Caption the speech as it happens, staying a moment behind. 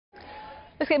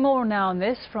Let's get more now on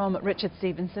this from Richard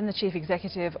Stephenson, the Chief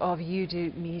Executive of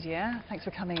YUDU Media. Thanks for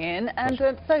coming in. And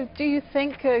so do you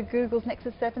think Google's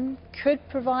Nexus 7 could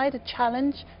provide a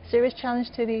challenge, serious challenge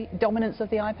to the dominance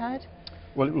of the iPad?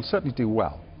 Well, it will certainly do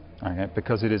well, okay,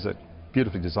 because it is a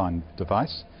beautifully designed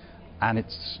device and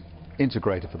it's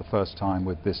integrated for the first time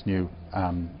with this new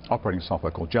operating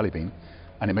software called Jelly Bean,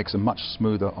 and it makes a much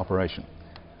smoother operation.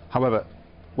 However,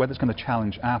 whether it's going to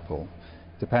challenge Apple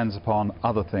depends upon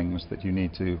other things that you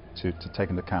need to take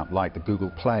into account, like the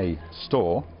Google Play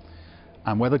store,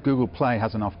 and whether Google Play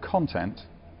has enough content,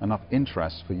 enough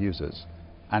interest for users,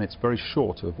 and it's very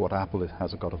short of what Apple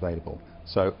has got available.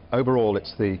 So overall,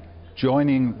 it's the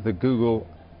joining the Google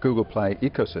Play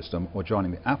ecosystem or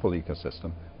joining the Apple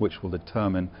ecosystem which will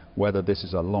determine whether this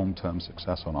is a long-term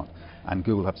success or not. And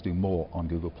Google have to do more on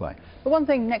Google Play. But one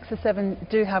thing Nexus 7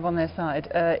 do have on their side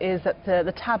is that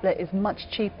the tablet is much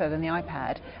cheaper than the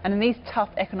iPad. And in these tough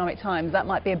economic times, that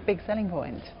might be a big selling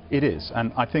point. It is,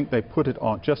 and I think they put it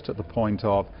on just at the point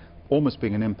of almost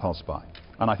being an impulse buy.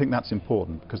 And I think that's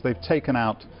important because they've taken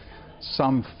out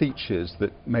some features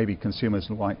that maybe consumers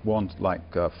might want, like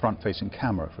front-facing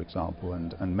camera, for example,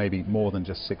 and maybe more than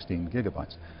just 16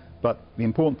 gigabytes. But the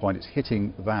important point is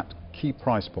hitting that key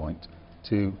price point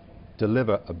to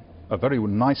deliver a very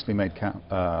nicely made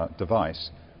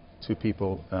device to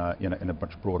people in a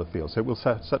much broader field. So it will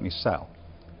certainly sell.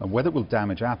 And whether it will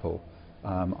damage Apple,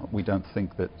 we don't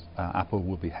think that Apple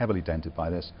will be heavily dented by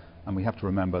this. And we have to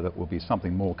remember that there will be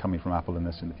something more coming from Apple in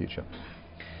this in the future.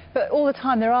 But all the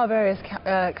time there are various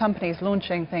companies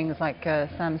launching things like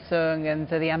Samsung and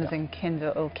the Amazon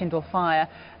Kindle Fire.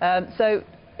 So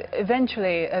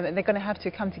eventually they're going to have to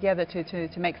come together to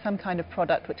make some kind of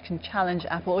product which can challenge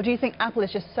Apple. Or do you think Apple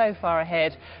is just so far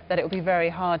ahead that it will be very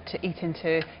hard to eat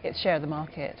into its share of the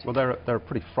market? Well, they're a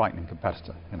pretty frightening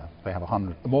competitor. You know, they have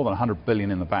more than 100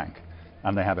 billion in the bank,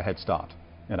 and they have a head start.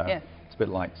 You know, yes. It's a bit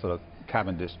like sort of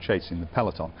Cavendish chasing the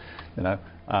peloton. You know,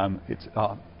 it's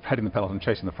heading the peloton,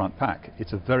 chasing the front pack.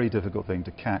 It's a very difficult thing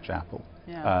to catch Apple.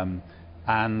 Yeah.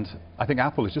 And I think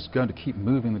Apple is just going to keep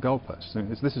moving the goalposts.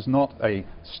 This is not a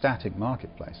static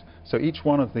marketplace. So each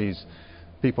one of these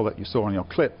people that you saw on your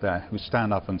clip there who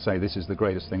stand up and say this is the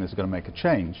greatest thing that's going to make a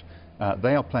change,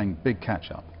 they are playing big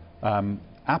catch-up.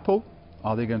 Apple,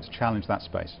 are they going to challenge that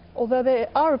space? Although there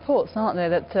are reports, aren't there,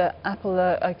 that Apple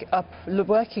are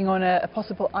working on a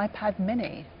possible iPad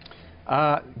mini?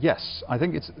 Yes, I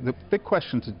think it's the big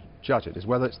question to judge it is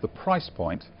whether it's the price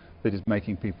point that is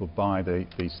making people buy the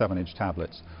 7-inch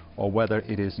tablets, or whether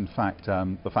it is in fact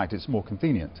the fact it's more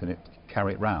convenient and it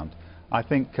carry it round. I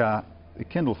think the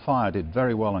Kindle Fire did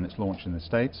very well in its launch in the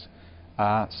States.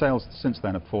 Sales since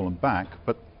then have fallen back,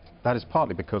 but that is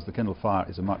partly because the Kindle Fire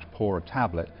is a much poorer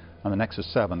tablet, and the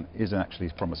Nexus 7 is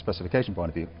actually, from a specification point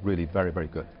of view, really very, very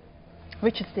good.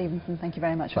 Richard Stephenson, thank you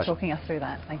very much Pleasure. for talking us through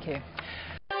that. Thank you.